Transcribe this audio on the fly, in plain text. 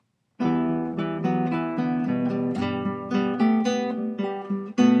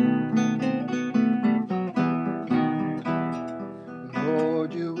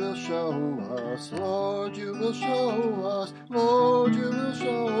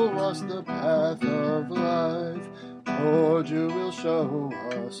us the path of life. Lord, you will show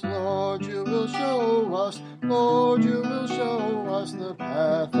us, Lord, you will show us, Lord, you will show us the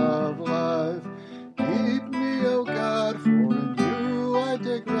path of life. Keep me, O God, for in you I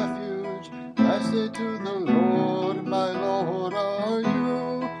take refuge. I say to the Lord, my Lord are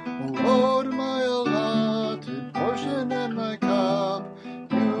you. O Lord, my allotted portion and my cup.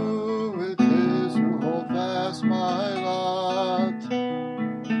 You it is who hold fast my lot.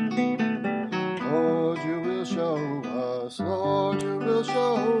 Lord, you will show us, Lord, you will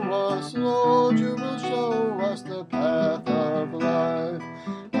show us, Lord, you will show us the path of life.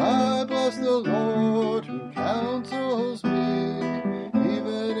 I bless the Lord who counsels me.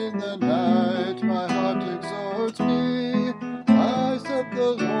 Even in the night my heart exhorts me. I set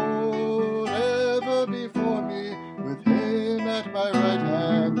the Lord ever before me. With him at my right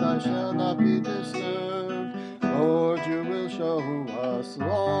hand I shall not be disturbed. Lord, you will show us,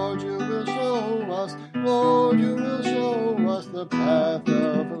 Lord, you will show us, Lord, you will show us the path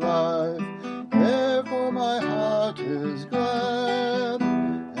of life. Therefore my heart is glad,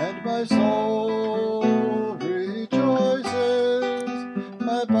 and my soul rejoices,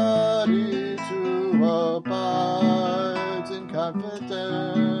 my body too abides in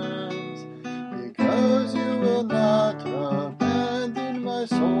confidence, because you will not abandon my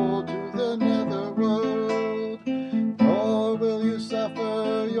soul to the netherworld, nor will you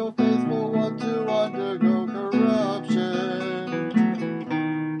suffer your faithful one to undergo corruption.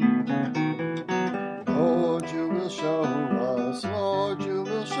 Lord, you will show us, Lord, you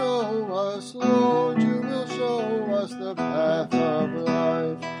will show us, Lord, you will show us the path of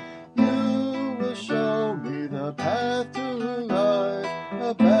life. You will show me the path to life,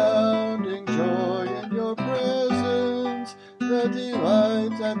 abounding joy in your presence, the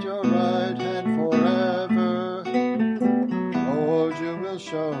delights at your right hand forever. Lord, you will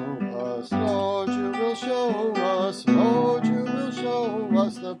show us, Lord, you will show us, Lord, you will show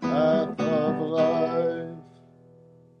us the path